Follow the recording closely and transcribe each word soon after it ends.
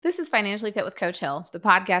This is Financially Fit with Coach Hill, the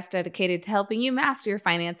podcast dedicated to helping you master your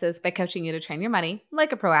finances by coaching you to train your money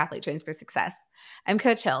like a pro athlete trains for success. I'm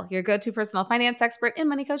Coach Hill, your go-to personal finance expert and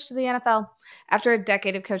money coach to the NFL. After a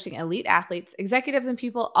decade of coaching elite athletes, executives, and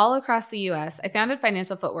people all across the U.S., I founded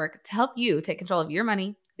Financial Footwork to help you take control of your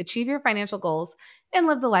money, achieve your financial goals, and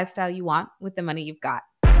live the lifestyle you want with the money you've got.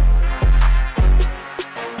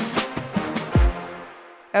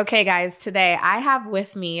 Okay, guys, today I have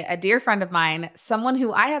with me a dear friend of mine, someone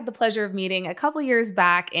who I had the pleasure of meeting a couple years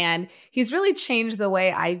back, and he's really changed the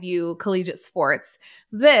way I view collegiate sports.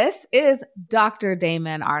 This is Dr.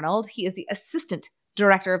 Damon Arnold. He is the Assistant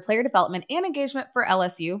Director of Player Development and Engagement for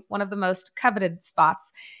LSU, one of the most coveted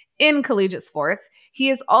spots in collegiate sports. He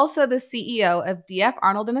is also the CEO of DF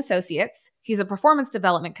Arnold and Associates. He's a performance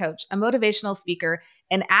development coach, a motivational speaker,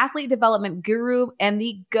 an athlete development guru, and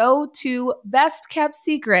the go-to best kept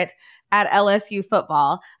secret at LSU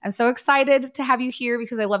Football. I'm so excited to have you here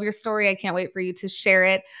because I love your story. I can't wait for you to share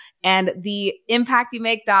it. And the impact you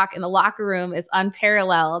make, Doc, in the locker room is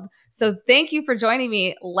unparalleled. So thank you for joining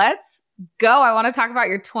me. Let's go. I want to talk about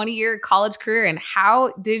your 20-year college career and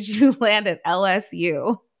how did you land at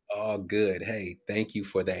LSU? Oh, good. Hey, thank you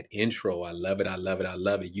for that intro. I love it. I love it. I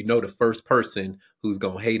love it. You know, the first person who's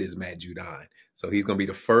going to hate is Matt Judon. So he's going to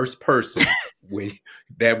be the first person with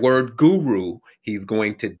that word guru. He's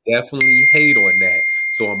going to definitely hate on that.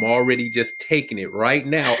 So I'm already just taking it right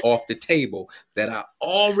now off the table that I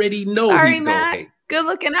already know Sorry, he's going to Matt. hate. Good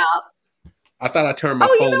looking out. I thought I turned my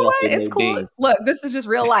Oh, you phone know off what? with It's no cool. dings. Look, this is just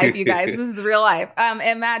real life, you guys. This is real life.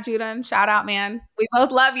 And Matt Judon, shout out, man. We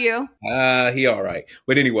both love you. He all right.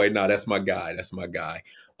 But anyway, no, that's my guy. That's my guy.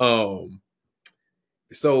 So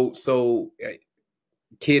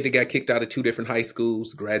kid that got kicked out of two different high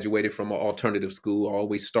schools, graduated from an alternative school. I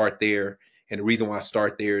always start there. And the reason why I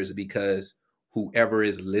start there is because whoever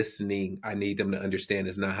is listening, I need them to understand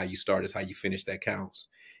it's not how you start, it's how you finish that counts.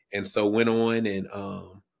 And so went on and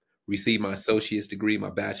received my associate's degree,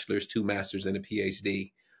 my bachelor's, 2 masters, and a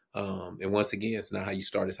PhD. And once again, it's not how you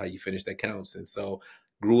start, it's how you finish that counts. And so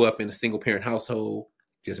grew up in a single parent household,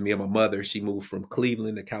 just me and my mother. She moved from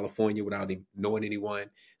Cleveland to California without knowing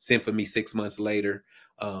anyone, sent for me 6 months later.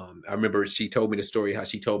 I remember she told me the story how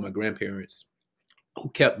she told my grandparents, who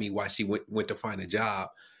kept me while she went to find a job,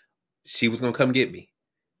 she was gonna come get me,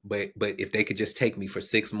 but if they could just take me for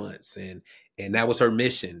 6 months, and that was her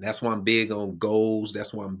mission. That's why I'm big on goals.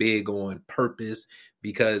 That's why I'm big on purpose,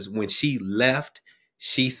 because when she left,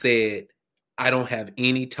 she said, I don't have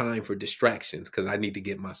any time for distractions because I need to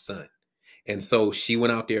get my son. And so she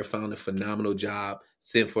went out there, found a phenomenal job,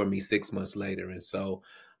 sent for me 6 months later. And so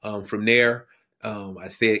from there, I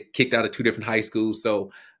said kicked out of 2 different high schools.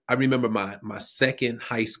 So I remember my second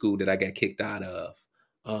high school that I got kicked out of.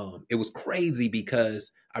 It was crazy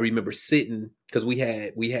because I remember sitting, because we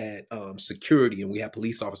had security and we had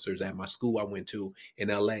police officers at my school I went to in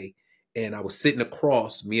LA. And I was sitting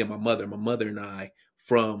across, me and my mother and I,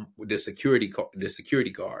 from the security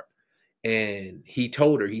guard. And he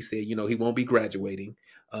told her, he said, you know, he won't be graduating.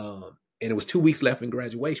 And it was 2 weeks left in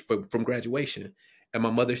graduation from graduation. And my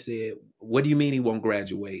mother said, what do you mean he won't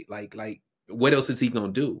graduate? Like, what else is he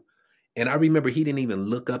going to do? And I remember he didn't even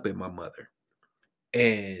look up at my mother.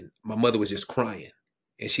 And my mother was just crying.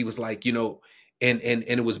 And she was like, you know, and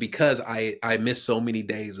it was because I missed so many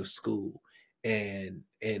days of school. And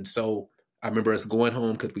so I remember us going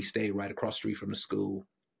home because we stayed right across the street from the school.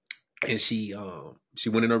 And she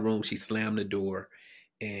went in her room, she slammed the door,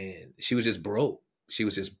 and she was just broke. She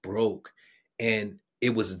was just broke. And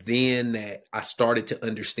it was then that I started to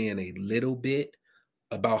understand a little bit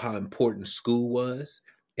about how important school was.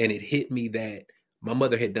 And it hit me that my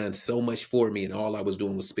mother had done so much for me, and all I was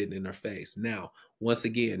doing was spitting in her face. Now, once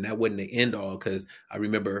again, that wasn't the end all, because I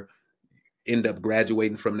remember end up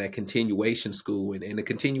graduating from that continuation school, and the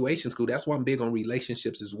continuation school, that's why I'm big on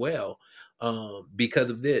relationships as well,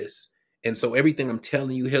 because of this. And so everything I'm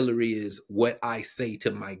telling you, Hillary, is what I say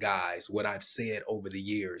to my guys, what I've said over the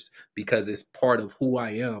years, because it's part of who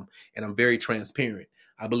I am, and I'm very transparent.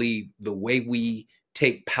 I believe the way we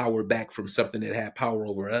take power back from something that had power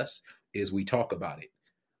over us is we talk about it.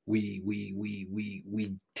 We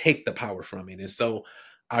take the power from it. And so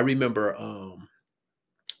I remember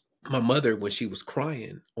my mother, when she was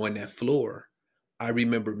crying on that floor, I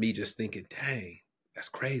remember me just thinking, dang, that's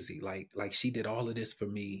crazy. Like she did all of this for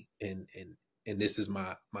me, and this is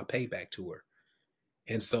my payback to her.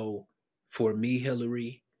 And so for me,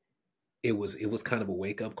 Hillary, it was kind of a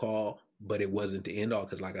wake up call, but it wasn't the end all,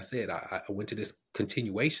 because like I said, I went to this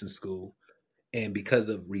continuation school, And because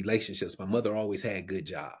of relationships, my mother always had good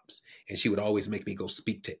jobs, and she would always make me go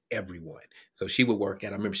speak to everyone. So she would I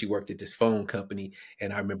remember she worked at this phone company,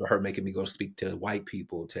 and I remember her making me go speak to white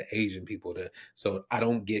people, to Asian people, so I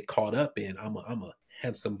don't get caught up in, I'm a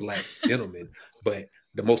handsome black gentleman, but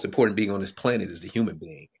the most important being on this planet is the human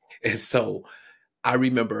being. And so I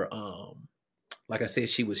remember, like I said,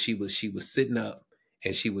 she was sitting up,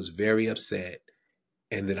 and she was very upset.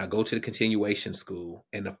 And then I go to the continuation school,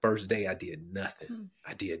 and the first day I did nothing.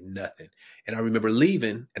 I did nothing. And I remember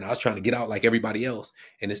leaving, and I was trying to get out like everybody else.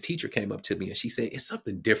 And this teacher came up to me, and she said, "It's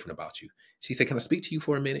something different about you." She said, "Can I speak to you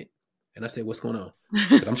for a minute?" And I said, "What's going on?"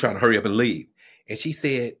 Because I'm trying to hurry up and leave. And she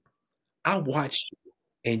said, "I watched you,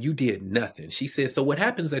 and you did nothing." She said, "So what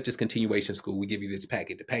happens at this continuation school, we give you this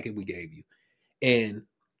packet, the packet we gave you, and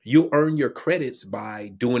you'll earn your credits by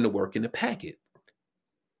doing the work in the packet.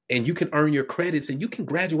 And you can earn your credits, and you can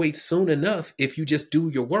graduate soon enough if you just do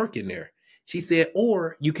your work in there." She said,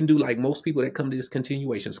 "Or you can do like most people that come to this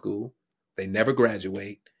continuation school. They never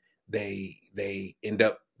graduate. They end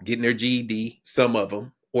up getting their GED, some of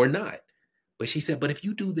them, or not." But she said, "But if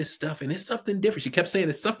you do this stuff, and it's something different." She kept saying,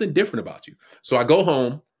 "It's something different about you." So I go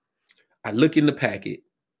home, I look in the packet,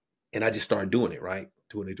 and I just start doing it, right?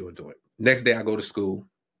 Doing it. Next day I go to school.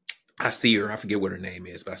 I see her. I forget what her name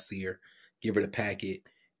is, but I see her, give her the packet.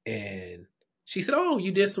 And she said, "Oh,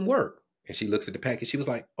 you did some work." And she looks at the packet. She was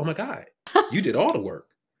like, "Oh my God, you did all the work."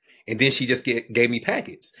 And then she just gave me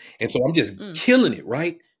packets. And so I'm just killing it,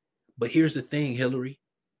 right? But here's the thing, Hillary.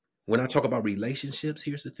 When I talk about relationships,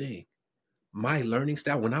 here's the thing. My learning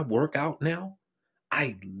style, when I work out now,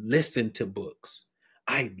 I listen to books.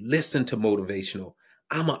 I listen to motivational.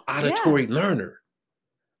 I'm an auditory learner.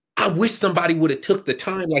 I wish somebody would have took the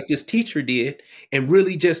time like this teacher did and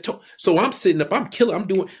really just told. So I'm sitting up, I'm killing, I'm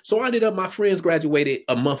doing. So I ended up, my friends graduated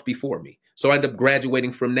a month before me. So I ended up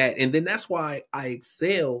graduating from that. And then that's why I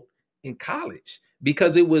excelled in college,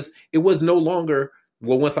 because it was no longer,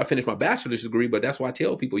 well, once I finished my bachelor's degree, but that's why I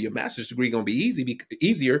tell people your master's degree going to be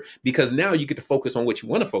easier, because now you get to focus on what you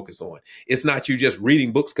want to focus on. It's not you just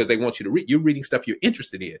reading books because they want you to read. You're reading stuff you're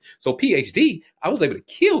interested in. So PhD, I was able to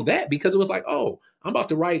kill that, because it was like, oh, I'm about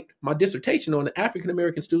to write my dissertation on the African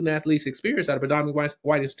American student athlete's experience at a predominantly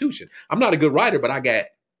white institution. I'm not a good writer, but I got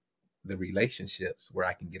the relationships where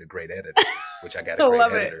I can get a great editor, which I got a great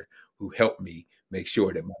editor who helped me make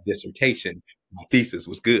sure that my dissertation, my thesis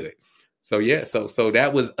was good. So yeah, so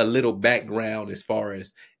that was a little background as far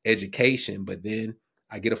as education. But then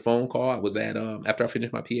I get a phone call. I was at after I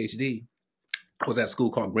finished my PhD, I was at a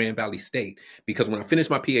school called Grand Valley State, because when I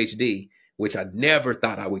finished my PhD, which I never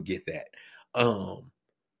thought I would get that,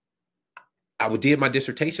 I did my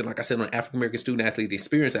dissertation, like I said, on African American student athlete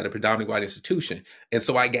experience at a predominantly white institution. And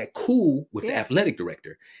so I got cool with the athletic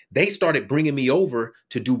director. They started bringing me over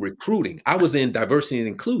to do recruiting. I was in diversity and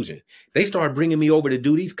inclusion. They started bringing me over to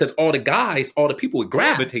do these because all the people would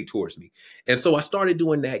gravitate towards me. And so I started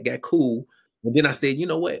doing that, got cool. And then I said, you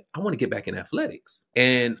know what? I want to get back in athletics.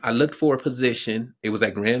 And I looked for a position. It was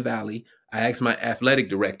at Grand Valley. I asked my athletic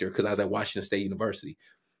director, because I was at Washington State University.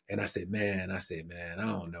 And I said, man, I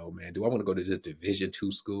don't know, man. Do I want to go to this Division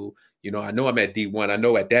II school? I know I'm at D1. I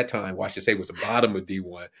know at that time, Washington State was the bottom of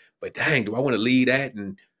D1. But dang, do I want to lead that?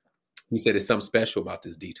 And he said, "It's something special about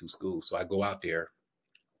this D2 school." So I go out there,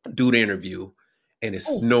 do the interview, and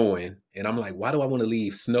it's snowing. And I'm like, why do I want to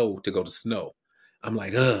leave snow to go to snow? I'm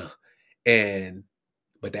like, ugh.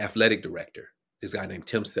 But the athletic director, this guy named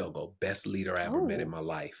Tim Selgo, best leader I ever met in my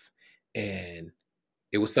life. And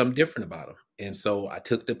it was something different about him. And so I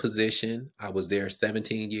took the position. I was there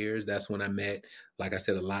 17 years. That's when I met, like I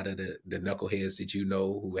said, a lot of the knuckleheads that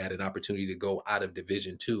who had an opportunity to go out of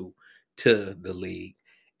Division II to the league.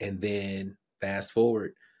 And then fast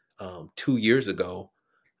forward 2 years ago,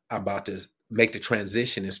 I'm about to make the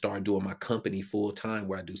transition and start doing my company full time,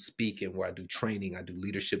 where I do speaking, where I do training, I do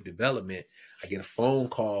leadership development. I get a phone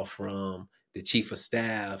call from the chief of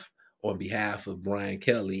staff on behalf of Brian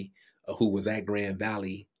Kelly, who was at Grand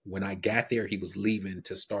Valley. When I got there, he was leaving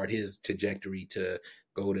to start his trajectory to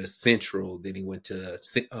go to Central. Then he went to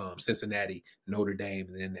Cincinnati, Notre Dame,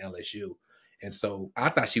 and then LSU. And so I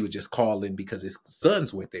thought she was just calling because his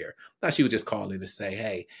sons went there. I thought she was just calling to say,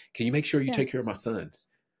 "Hey, can you make sure you take care of my sons,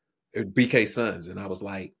 BK sons?" And I was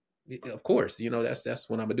like, "Of course, that's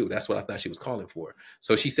what I'm gonna do." That's what I thought she was calling for.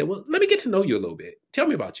 So she said, "Well, let me get to know you a little bit. Tell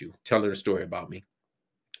me about you." Tell her a story about me.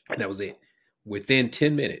 And that was it. Within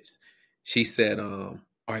 10 minutes, she said, "All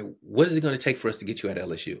right, what is it going to take for us to get you at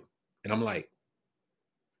LSU?" And I'm like,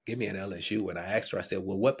 "Get me at LSU." And I asked her, I said,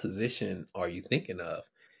 "Well, what position are you thinking of?"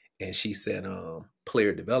 And she said,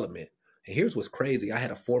 "Player development." And here's what's crazy. I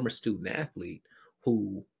had a former student athlete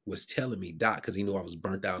who was telling me, Doc, because he knew I was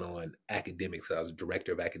burnt out on academics. So I was a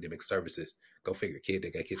director of academic services. Go figure, kid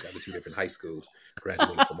that got kicked out of 2 different high schools,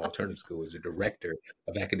 graduated from alternative school, is a director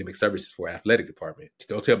of academic services for athletic department.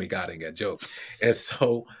 Don't tell me God ain't got jokes. And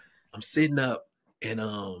so I'm sitting up and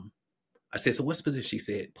I said, so what's the position? She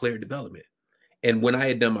said, player development. And when I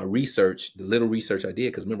had done my research, the little research I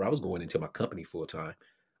did, because remember, I was going into my company full time,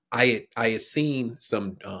 I had seen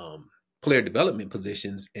some player development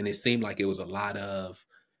positions, and it seemed like it was a lot of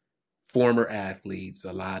former athletes,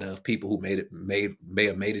 a lot of people who may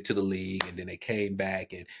have made it to the league, and then they came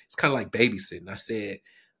back, and it's kind of like babysitting.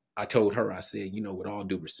 I told her, I said, with all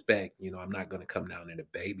due respect, I'm not going to come down there to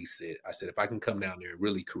babysit. I said, if I can come down there and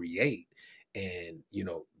really create, and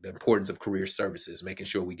the importance of career services, making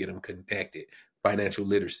sure we get them connected, financial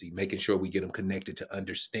literacy, making sure we get them connected to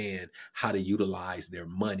understand how to utilize their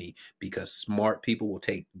money, because smart people will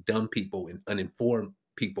take dumb people and uninformed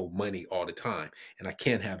people money all the time, and I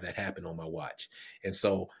can't have that happen on my watch. And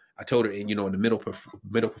so I told her, and in the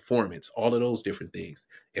middle performance, all of those different things,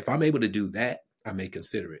 if I'm able to do that, I may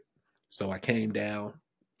consider it. So I came down,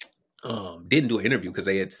 didn't do an interview because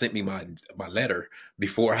they had sent me my letter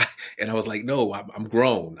before and I was like, no, I'm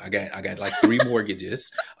grown. I got like 3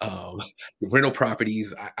 mortgages, rental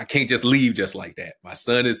properties. I can't just leave just like that. My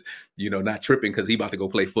son is, not tripping because he about to go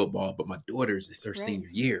play football, but my daughter's, it's her senior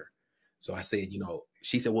year. So I said,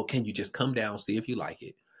 she said, well, can you just come down, see if you like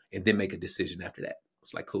it, and then make a decision after that?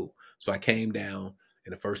 It's like, cool. So I came down,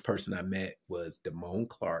 and the first person I met was Damon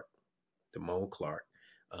Clark.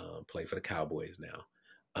 Played for the Cowboys now.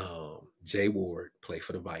 Jay Ward played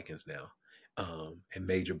for the Vikings now, and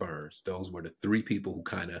Major Burns. Those were the 3 people who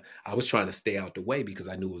I was trying to stay out the way because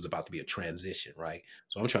I knew it was about to be a transition, right?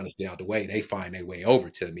 So I'm trying to stay out the way. They find their way over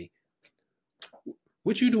to me.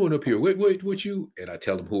 What you doing up here? What you? And I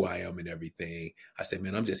tell them who I am and everything. I said,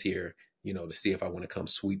 man, I'm just here, to see if I want to come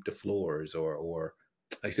sweep the floors or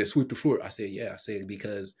I said, sweep the floor. I said, yeah. I said,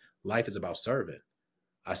 because life is about serving.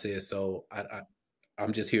 I said, so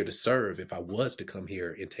I'm just here to serve if I was to come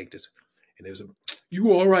here and take this. And it was,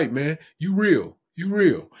 you all right, man. You real.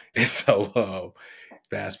 And so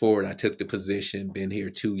fast forward, I took the position, been here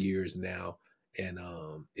 2 years now. And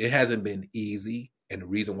it hasn't been easy. And the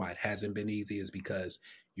reason why it hasn't been easy is because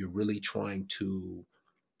you're really trying to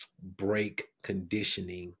break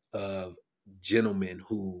conditioning of gentlemen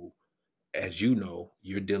who, as you know,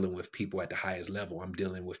 you're dealing with people at the highest level. I'm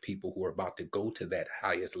dealing with people who are about to go to that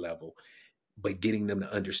highest level, but getting them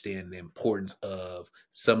to understand the importance of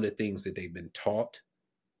some of the things that they've been taught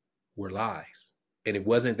were lies. And it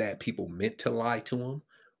wasn't that people meant to lie to them,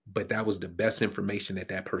 but that was the best information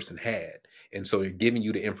that person had. And so they're giving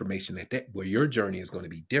you the information where your journey is going to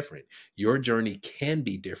be different. Your journey can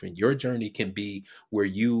be different. Your journey can be where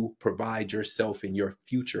you provide yourself and your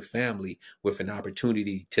future family with an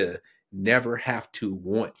opportunity to never have to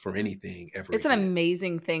want for anything ever It's again. An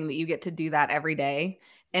amazing thing that you get to do that every day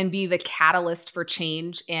and be the catalyst for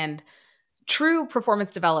change and true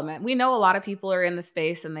performance development. We know a lot of people are in the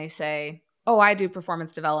space and they say, oh, I do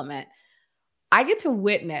performance development. I get to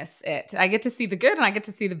witness it. I get to see the good and I get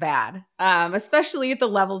to see the bad, especially at the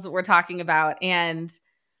levels that we're talking about. And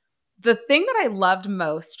the thing that I loved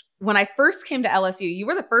most when I first came to LSU, you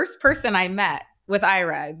were the first person I met with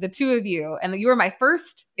Ira, the 2 of you, and you were my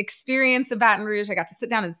first experience in Baton Rouge. I got to sit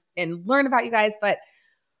down and learn about you guys. But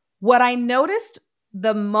what I noticed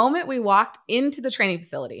the moment we walked into the training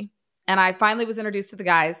facility and I finally was introduced to the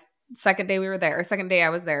guys, second day I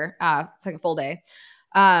was there, second full day,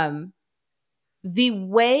 the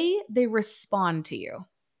way they respond to you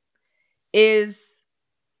is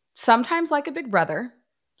sometimes like a big brother,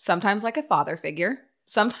 sometimes like a father figure,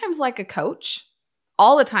 sometimes like a coach,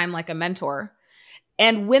 all the time like a mentor.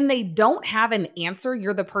 And when they don't have an answer,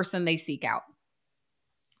 you're the person they seek out.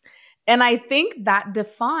 And I think that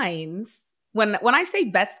defines when I say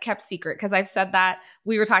best kept secret, because I've said that,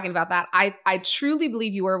 we were talking about that. I truly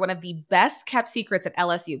believe you are one of the best kept secrets at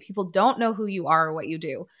LSU. People don't know who you are or what you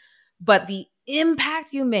do, but the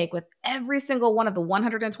impact you make with every single one of the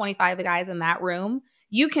 125 guys in that room,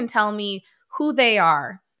 you can tell me who they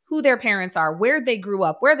are, who their parents are, where they grew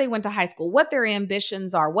up, where they went to high school, what their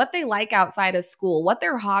ambitions are, what they like outside of school, what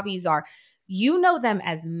their hobbies are. You know them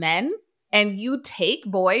as men, and you take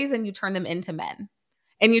boys and you turn them into men.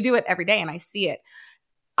 And you do it every day, and I see it.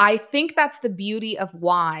 I think that's the beauty of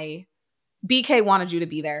why BK wanted you to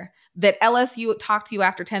be there, that LSU talked to you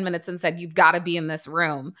after 10 minutes and said, you've got to be in this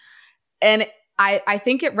room. And I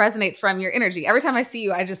think it resonates from your energy. Every time I see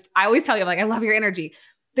you, I always tell you, I'm like, I love your energy.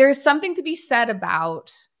 There's something to be said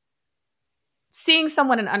about seeing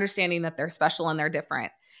someone and understanding that they're special and they're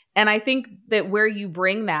different. And I think that where you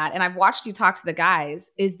bring that, and I've watched you talk to the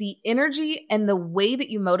guys, is the energy and the way that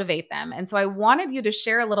you motivate them. And so I wanted you to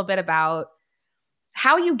share a little bit about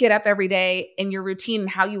how you get up every day in your routine and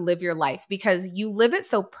how you live your life, because you live it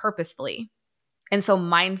so purposefully and so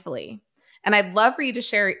mindfully. And I'd love for you to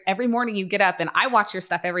share every morning you get up, and I watch your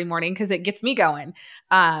stuff every morning because it gets me going.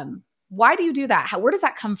 Why do you do that? Where does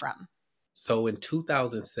that come from? So in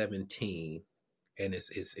 2017, and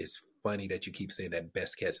it's funny that you keep saying that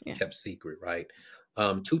best kept secret, right?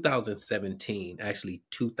 2017, actually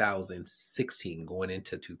 2016, going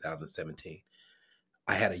into 2017,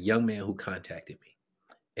 I had a young man who contacted me.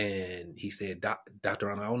 And he said, Dr.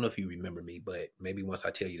 Arnold, I don't know if you remember me, but maybe once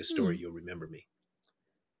I tell you the story, you'll remember me.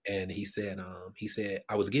 And he said,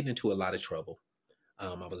 I was getting into a lot of trouble.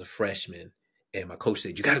 I was a freshman, and my coach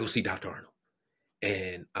said, you got to go see Dr. Arnold.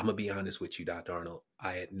 And I'm going to be honest with you, Dr. Arnold.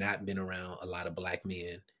 I had not been around a lot of Black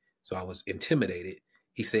men, so I was intimidated.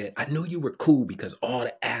 He said, I knew you were cool because all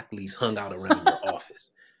the athletes hung out around your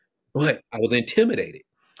office, but I was intimidated.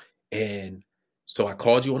 And so I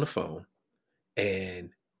called you on the phone, and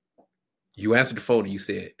you answered the phone and you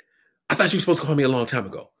said, I thought you were supposed to call me a long time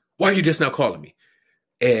ago. Why are you just now calling me?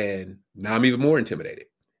 And now I'm even more intimidated.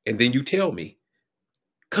 And then you tell me,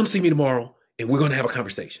 come see me tomorrow and we're going to have a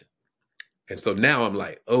conversation. And so now I'm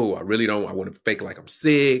like, oh, I want to fake like I'm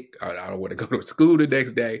sick. I don't want to go to school the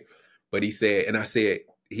next day. But he said, and I said,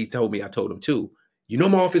 he told me, I told him too, you know,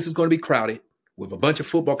 my office is going to be crowded with a bunch of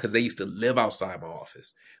football because they used to live outside my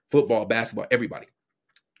office. Football, basketball, everybody.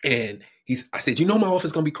 And I said, you know, my office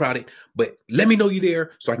is going to be crowded, but let me know you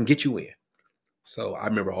there so I can get you in. So I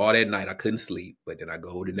remember all that night I couldn't sleep, but then I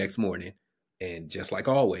go the next morning and just like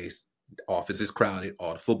always, the office is crowded.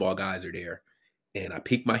 All the football guys are there. And I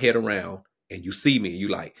peek my head around and you see me and you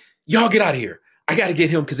like, y'all get out of here. I got to get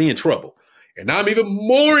him because he's in trouble. And now I'm even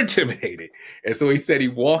more intimidated. And so he said he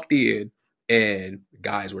walked in and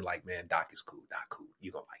guys were like, man, Doc is cool. Doc cool.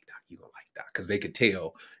 You going to like Doc. You going to like Doc. Because they could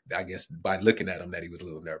tell, I guess, by looking at him that he was a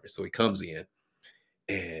little nervous. So he comes in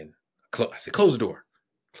and I said, close the door.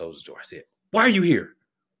 Close the door. I said, why are you here?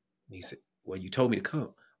 And he said, well, you told me to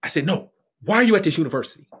come. I said, no. Why are you at this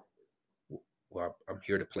university? Well, I'm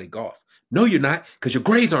here to play golf. No, you're not, because your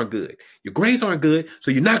grades aren't good. Your grades aren't good,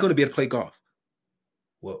 so you're not going to be able to play golf.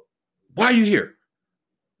 Well, why are you here?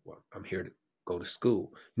 Well, I'm here to go to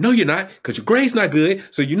school. No, you're not, because your grade's not good,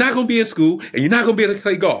 so you're not going to be in school, and you're not going to be able to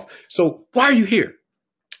play golf. So why are you here?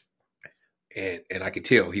 And I could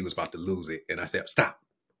tell he was about to lose it. And I said, stop.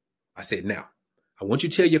 I said, now, I want you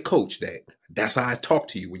to tell your coach that that's how I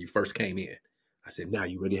talked to you when you first came in. I said, now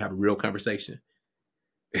you ready to have a real conversation?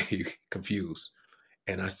 You confused.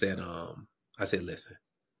 And I said, listen,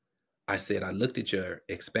 I said, I looked at your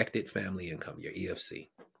expected family income, your EFC.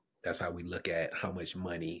 That's how we look at how much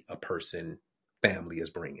money a person family is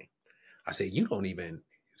bringing. I said,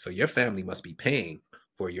 so your family must be paying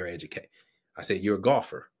for your education. I said, you're a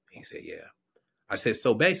golfer. He said, yeah. I said,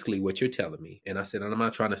 so basically what you're telling me, and I said, and I'm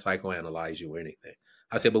not trying to psychoanalyze you or anything.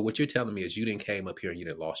 I said, but what you're telling me is you didn't came up here and you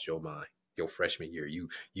didn't lost your mind. Your freshman year, you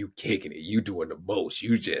kicking it, you doing the most,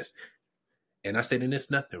 and I said, and there's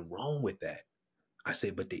nothing wrong with that. I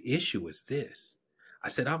said, but the issue is this. I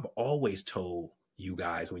said, I've always told you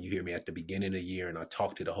guys when you hear me at the beginning of the year and I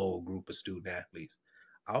talk to the whole group of student athletes,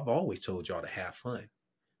 I've always told y'all to have fun,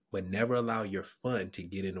 but never allow your fun to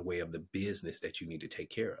get in the way of the business that you need to take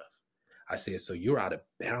care of. I said, so you're out of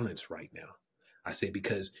balance right now. I said,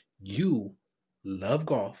 because you love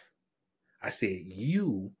golf. I said,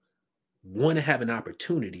 you want to have an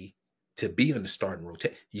opportunity to be on the starting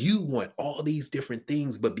rotation. You want all these different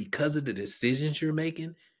things, but because of the decisions you're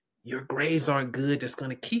making, your grades aren't good. That's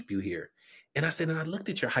going to keep you here. And I said, and I looked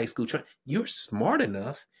at your high school, you're smart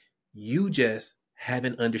enough. You just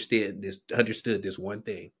haven't understood this one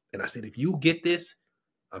thing. And I said, if you get this,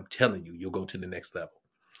 I'm telling you, you'll go to the next level.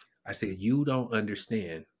 I said, you don't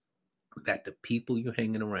understand that the people you're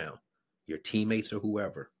hanging around, your teammates or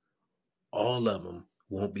whoever, all of them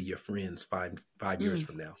won't be your friends five years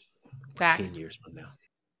from now, 10 years from now.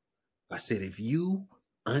 I said, if you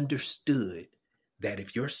understood that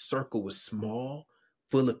if your circle was small,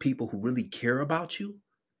 full of people who really care about you,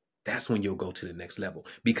 that's when you'll go to the next level.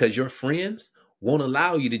 Because your friends won't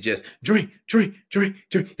allow you to just drink.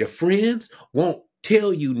 Your friends won't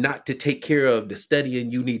tell you not to take care of the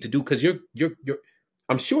studying you need to do, because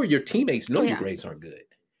I'm sure your teammates know your grades aren't good.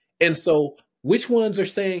 And so which ones are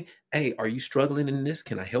saying, hey, are you struggling in this?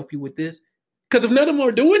 Can I help you with this? Because if none of them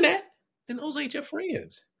are doing that, then those ain't your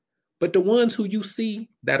friends. But the ones who you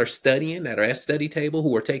see that are studying, that are at study table,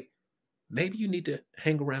 who are maybe you need to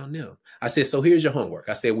hang around them. I said, so here's your homework.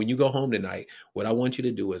 I said, when you go home tonight, what I want you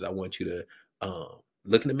to do is I want you to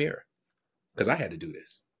look in the mirror, because I had to do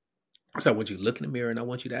this. So I want you to look in the mirror and I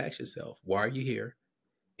want you to ask yourself, why are you here?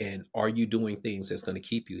 And are you doing things that's going to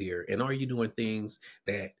keep you here? And are you doing things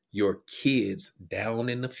that your kids down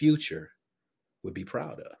in the future would be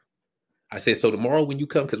proud of? I said, so tomorrow when you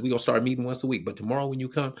come, because we're going to start meeting once a week, but tomorrow when you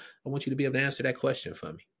come, I want you to be able to answer that question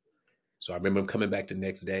for me. So I remember him coming back the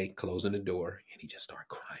next day, closing the door, and he just started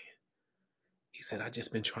crying. He said, I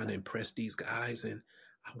just been trying to impress these guys and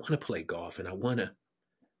I want to play golf and I want to.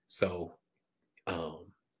 So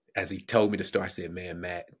as he told me the story, I said, man,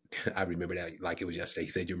 Matt, I remember that like it was yesterday.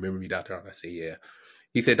 He said, you remember me, Dr. Arnold? I said, yeah.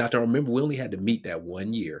 He said, Dr. Arnold, remember we only had to meet that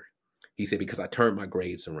 1 year. He said, because I turned my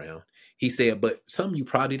grades around. He said, but something you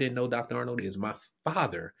probably didn't know, Dr. Arnold, is my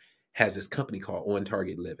father has this company called On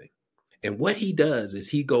Target Living. And what he does is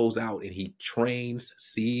he goes out and he trains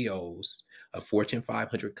CEOs of Fortune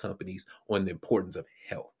 500 companies on the importance of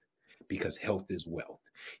health, because health is wealth.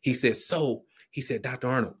 He said, Dr.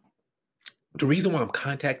 Arnold, the reason why I'm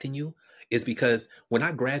contacting you is because when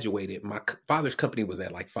I graduated, my father's company was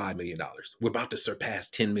at like $5 million. We're about to surpass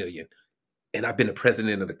 10 million. And I've been the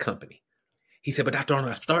president of the company. He said, but Dr. Arnold,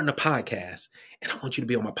 I'm starting a podcast and I want you to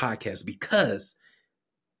be on my podcast because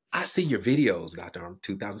I see your videos, Dr. Arnold,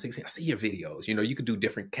 2016. I see your videos. You know, you could do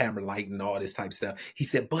different camera light and all this type of stuff. He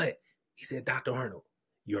said, Dr. Arnold,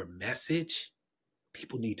 your message,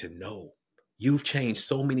 people need to know. You've changed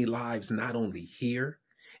so many lives, not only here.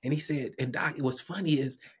 And he said, and Doc, what's funny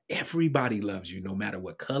is everybody loves you, no matter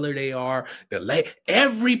what color they are.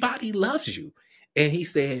 Everybody loves you. And he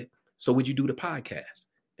said, so would you do the podcast?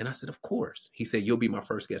 And I said, of course. He said, you'll be my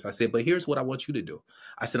first guest. I said, but here's what I want you to do.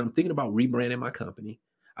 I said, I'm thinking about rebranding my company.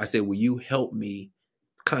 I said, will you help me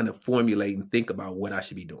kind of formulate and think about what I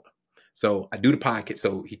should be doing? So I do the podcast.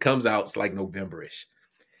 So he comes out, it's like November-ish.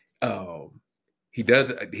 He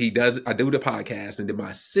does, I do the podcast, and then my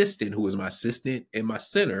assistant, who was my assistant and my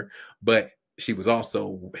center, but she was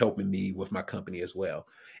also helping me with my company as well.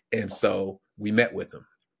 And so we met with him.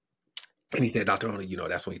 And he said, Dr. Arnold, you know,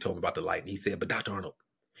 that's when he told me about the light. And he said, but Dr. Arnold,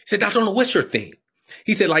 what's your thing?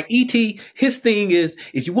 He said, like E.T., his thing is,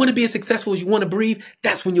 if you want to be as successful as you want to breathe,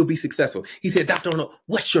 that's when you'll be successful. He said, Dr. Arnold,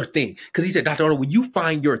 what's your thing? Because he said, Dr. Arnold, when you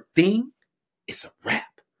find your thing, it's a wrap.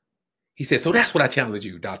 He said, so that's what I challenge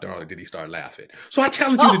you, Dr. Arnold. Did he start laughing? So I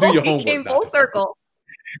challenge you to do your homework, came full circle.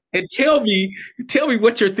 And tell me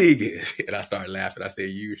what your thing is. And I started laughing. I said,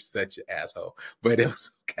 you're such an asshole. But it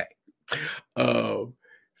was okay.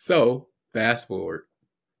 So fast forward,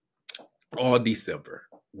 all December,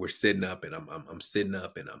 we're sitting up, and I'm sitting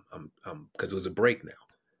up, and I'm because it was a break now,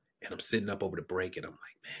 and I'm sitting up over the break, and I'm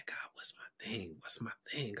like, man, God, what's my thing? What's my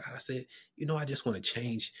thing, God? I said, you know, I just want to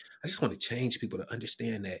change people to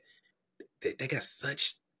understand that they got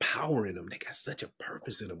such power in them. They got such a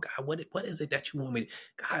purpose in them. God, what is it that you want me to?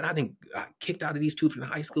 God, I kicked out of these 2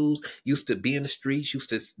 different high schools, used to be in the streets, used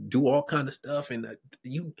to do all kind of stuff, and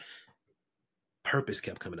purpose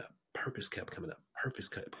kept coming up. Purpose kept coming up. Purpose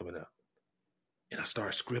kept coming up. And I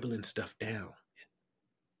started scribbling stuff down.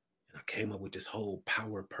 And I came up with this whole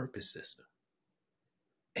power purpose system.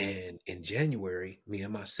 And in January, me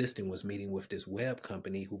and my assistant was meeting with this web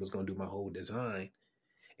company who was going to do my whole design.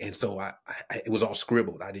 And so it was all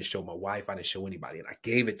scribbled. I didn't show my wife. I didn't show anybody. And I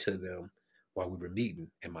gave it to them while we were meeting.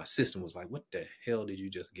 And my assistant was like, what the hell did you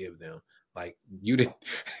just give them? Like, you didn't,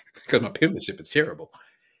 because my penmanship is terrible.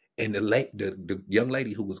 And the young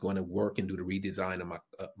lady who was going to work and do the redesign of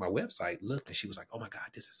my website looked, and she was like, oh my God,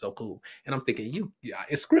 this is so cool. And I'm thinking,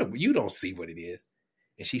 it's scribbled. You don't see what it is.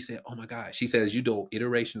 And she said, oh my God. She says, you do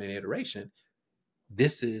iteration and iteration. I'm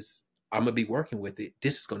going to be working with it.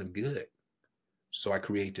 This is going to be good. So I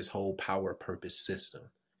create this whole power purpose system.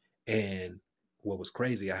 And what was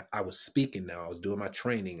crazy, I was speaking now. I was doing my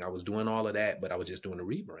training. I was doing all of that, but I was just doing a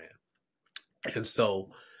rebrand. And so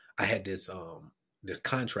I had this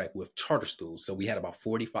contract with charter schools. So we had about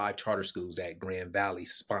 45 charter schools that Grand Valley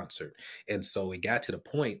sponsored. And so it got to the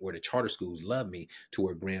point where the charter schools loved me to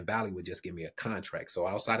where Grand Valley would just give me a contract. So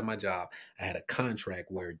outside of my job, I had a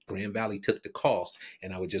contract where Grand Valley took the cost,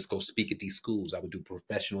 and I would just go speak at these schools. I would do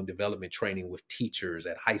professional development training with teachers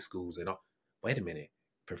at high schools and all. Wait a minute.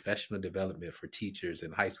 Professional development for teachers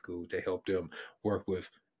in high school to help them work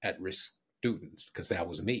with at-risk students, because that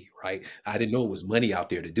was me, right? I didn't know it was money out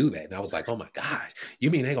there to do that. And I was like, oh my gosh, you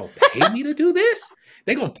mean they're going to pay me to do this?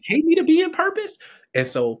 They're going to pay me to be in purpose? And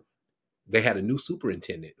so they had a new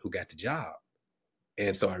superintendent who got the job.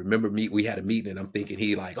 And so I remember we had a meeting, and I'm thinking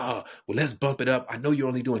he like, oh, well, let's bump it up. I know you're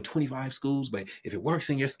only doing 25 schools, but if it works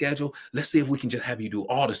in your schedule, let's see if we can just have you do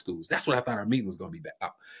all the schools. That's what I thought our meeting was going to be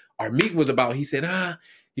about. Our meeting was about, he said,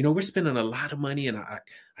 we're spending a lot of money, and I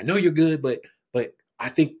know you're good, but I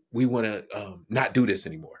think we want to not do this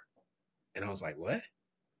anymore. And I was like, what?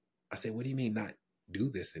 I said, what do you mean not do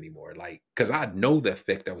this anymore? Like, because I know the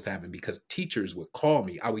effect I was having, because teachers would call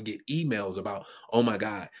me. I would get emails about, oh my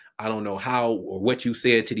God, I don't know how or what you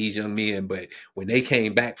said to these young men, but when they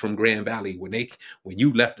came back from Grand Valley, when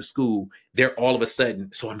you left the school, they're all of a sudden.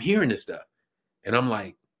 So I'm hearing this stuff. And I'm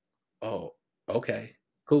like, oh, okay,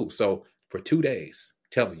 cool. So for 2 days,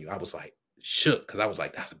 telling you, I was like shook, because I was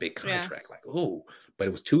like, that's a big Yeah. contract. Like, oh, but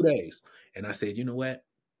it was 2 days. And I said, you know what?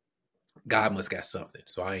 God must got something.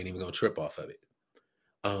 So I ain't even gonna trip off of it.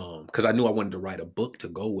 Because I knew I wanted to write a book to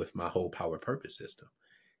go with my whole power purpose system.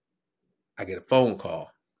 I get a phone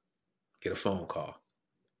call.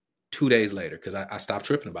 2 days later, because I stopped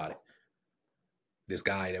tripping about it. This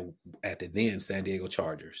guy that at the then San Diego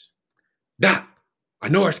Chargers. Doc, I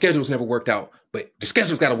know our schedules never worked out, but the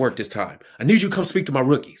schedule's got to work this time. I need you to come speak to my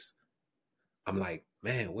rookies. I'm like,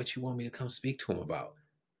 man, what you want me to come speak to him about?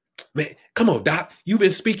 Man, come on, Doc. You've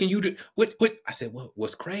been speaking. What? I said, well,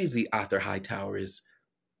 what's crazy, Arthur Hightower, is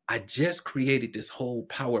I just created this whole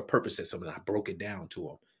power purpose system, and I broke it down to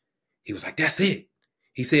him. He was like, that's it.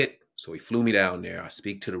 He said, so he flew me down there. I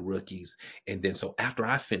speak to the rookies. And then so after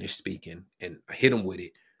I finished speaking and I hit him with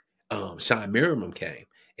it, Sean Merriman came.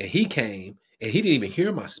 And he came and he didn't even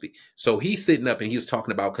hear my speech. So he's sitting up and he was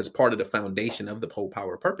talking about, because part of the foundation of the whole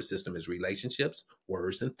power purpose system is relationships,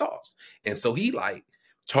 words, and thoughts. And so he like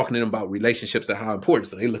talking to them about relationships and how important.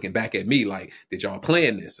 So they looking back at me like, did y'all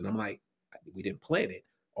plan this? And I'm like, we didn't plan it.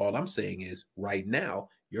 All I'm saying is right now,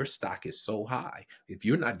 your stock is so high. If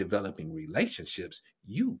you're not developing relationships,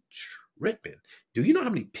 you tripping. Do you know how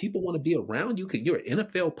many people want to be around you? Because you're an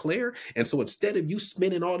NFL player. And so instead of you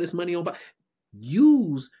spending all this money on,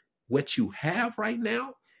 use what you have right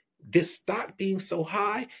now, this stock being so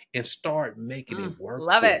high, and start making it work.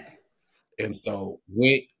 Love it. You. And so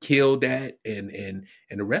went, killed that, and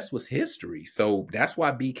the rest was history. So that's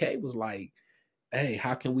why BK was like, hey,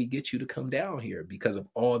 how can we get you to come down here? Because of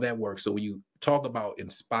all that work. So when you talk about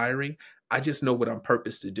inspiring, I just know what I'm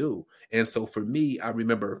purposed to do. And so for me, I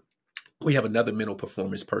remember we have another mental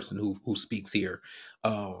performance person who speaks here.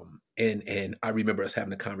 And I remember us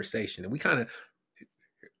having a conversation, and we kind of,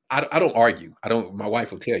 I don't argue. My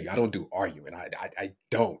wife will tell you, I don't do arguing. I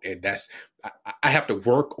don't. And I have to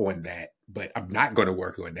work on that, but I'm not going to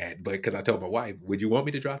work on that. But because I told my wife, would you want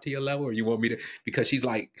me to drop to your level, or you want me to, because she's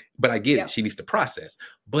like, but I get it. She needs to process.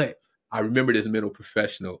 But I remember this mental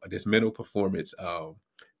performance,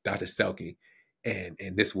 Dr. Selke, and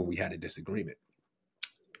this is when we had a disagreement,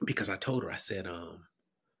 because I told her, I said,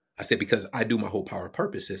 because I do my whole power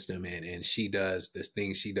purpose system, and she does this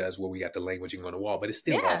thing she does where we got the languaging on the wall, but it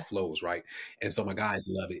still all flows, right? And so my guys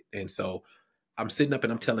love it. And so I'm sitting up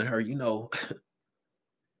and I'm telling her,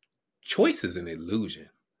 choice is an illusion.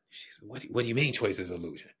 She said, what do you mean choice is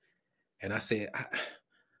illusion? And I said,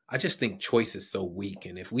 I just think choice is so weak.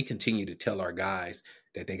 And if we continue to tell our guys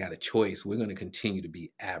that they got a choice, we're going to continue to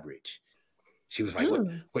be average. She was like,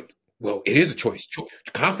 what? Well, it is a choice.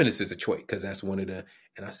 Confidence is a choice, because that's one of the.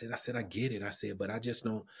 And I said, I get it. I said, but I just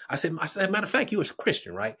don't. I said, matter of fact, you're a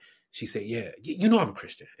Christian, right? She said, yeah, you know I'm a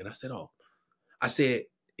Christian. And I said, oh. I said,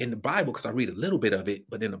 in the Bible, because I read a little bit of it,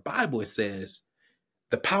 but in the Bible it says,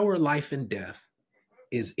 the power of life and death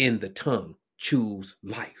is in the tongue. Choose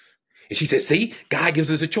life. And she said, see, God gives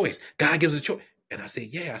us a choice. God gives us a choice. And I said,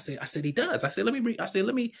 yeah. I said, he does. I said, let me read. I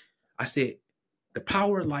said, the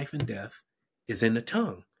power of life and death is in the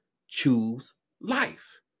tongue. Choose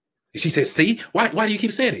life. And she said, see, why do you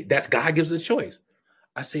keep saying it? That's God gives us a choice.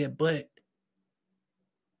 I said, but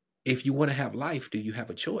if you want to have life, do you have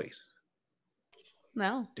a choice?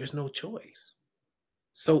 No. There's no choice.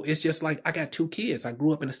 So it's just like, I got 2 kids. I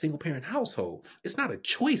grew up in a single parent household. It's not a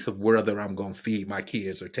choice of whether I'm going to feed my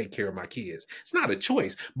kids or take care of my kids. It's not a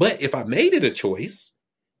choice. But if I made it a choice,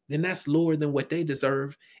 then that's lower than what they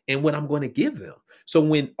deserve and what I'm going to give them. So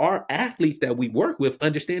when our athletes that we work with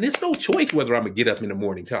understand, it's no choice whether I'm going to get up in the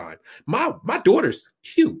morning time. My daughter's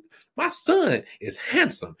cute. My son is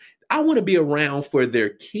handsome. I want to be around for their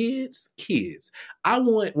kids. I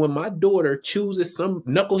want, when my daughter chooses some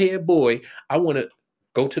knucklehead boy, I want to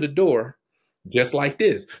go to the door just like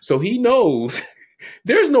this. So he knows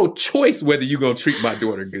there's no choice whether you're going to treat my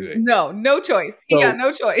daughter good. No choice. So he got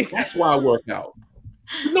no choice. That's why I work out.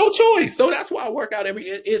 No choice. So that's why I work out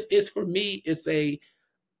it's for me,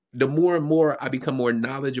 the more and more I become more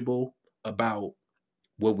knowledgeable about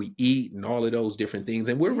what we eat and all of those different things.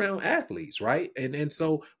 And we're around athletes, right? And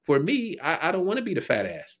so for me, I don't want to be the fat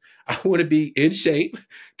ass. I want to be in shape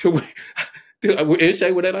in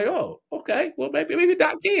shape where they're like, oh, okay, well, maybe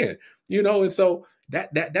Doc can, and so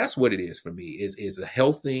that's what it is for me, is a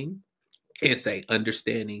health thing. and say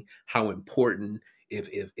understanding how important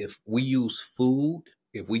if we use food,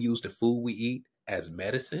 if we use the food we eat as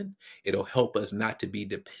medicine, it'll help us not to be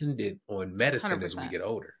dependent on medicine as we 100%. get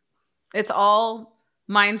older. It's all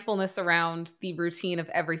mindfulness around the routine of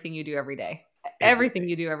everything you do every day. Everything Everything,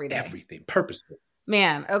 you do every day. everything, purposeful.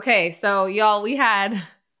 Man, okay. So y'all, we had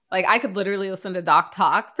like I could literally listen to Doc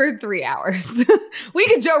talk for 3 hours. We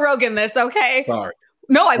could Joe Rogan this, okay? Sorry.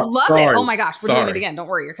 No, I love it. Oh my gosh, we're doing it Sorry. again. Don't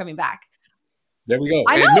worry, you're coming back. There we go.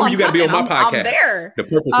 I know. And remember, I'm you got to be on coming. my podcast. I'm there. The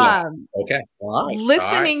Purpose Lab. Okay. All right.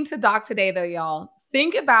 Listening to Doc today, though, y'all,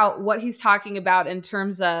 think about what he's talking about in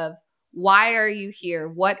terms of why are you here?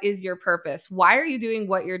 What is your purpose? Why are you doing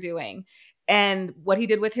what you're doing? And what he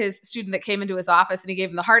did with his student that came into his office and he gave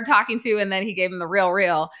him the hard talking to, and then he gave him the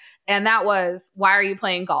real. And that was, why are you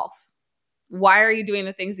playing golf? Why are you doing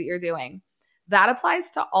the things that you're doing? That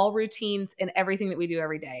applies to all routines and everything that we do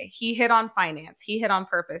every day. He hit on finance. He hit on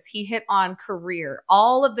purpose. He hit on career.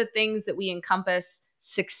 All of the things that we encompass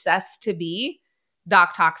success to be,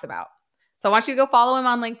 Doc talks about. So I want you to go follow him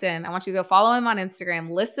on LinkedIn. I want you to go follow him on Instagram.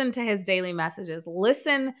 Listen to his daily messages.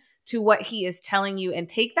 Listen to what he is telling you and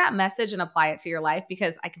take that message and apply it to your life,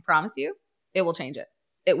 because I can promise you it will change it.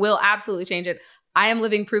 It will absolutely change it. I am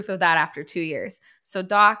living proof of that after 2 years. So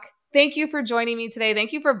Doc, thank you for joining me today.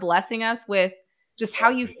 Thank you for blessing us with just how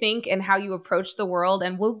you think and how you approach the world.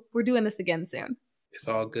 And we're doing this again soon. It's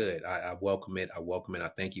all good. I welcome it. I welcome it. I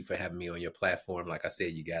thank you for having me on your platform. Like I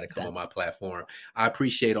said, you got to come on my platform. I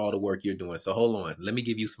appreciate all the work you're doing. So hold on. Let me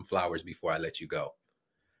give you some flowers before I let you go.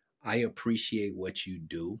 I appreciate what you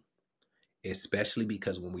do, especially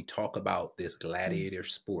because when we talk about this gladiator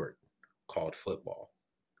sport called football,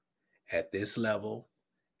 at this level,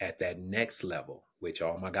 at that next level, which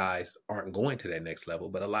all my guys aren't going to that next level,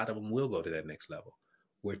 but a lot of them will go to that next level.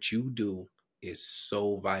 What you do is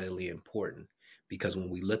so vitally important, because when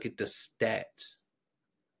we look at the stats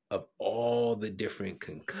of all the different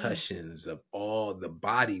concussions, of all the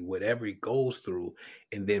body, whatever it goes through,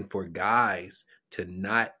 and then for guys to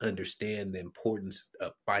not understand the importance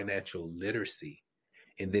of financial literacy,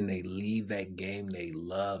 and then they leave that game they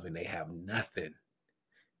love and they have nothing.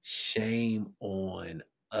 Shame on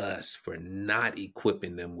us for not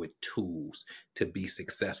equipping them with tools to be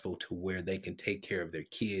successful to where they can take care of their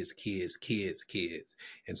kids.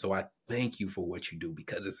 And so I thank you for what you do,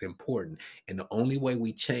 because it's important. And the only way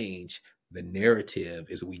we change the narrative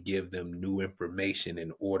is we give them new information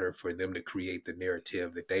in order for them to create the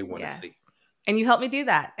narrative that they want to see. And you help me do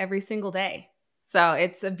that every single day. So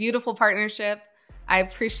it's a beautiful partnership. I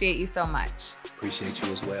appreciate you so much. Appreciate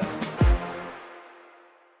you as well.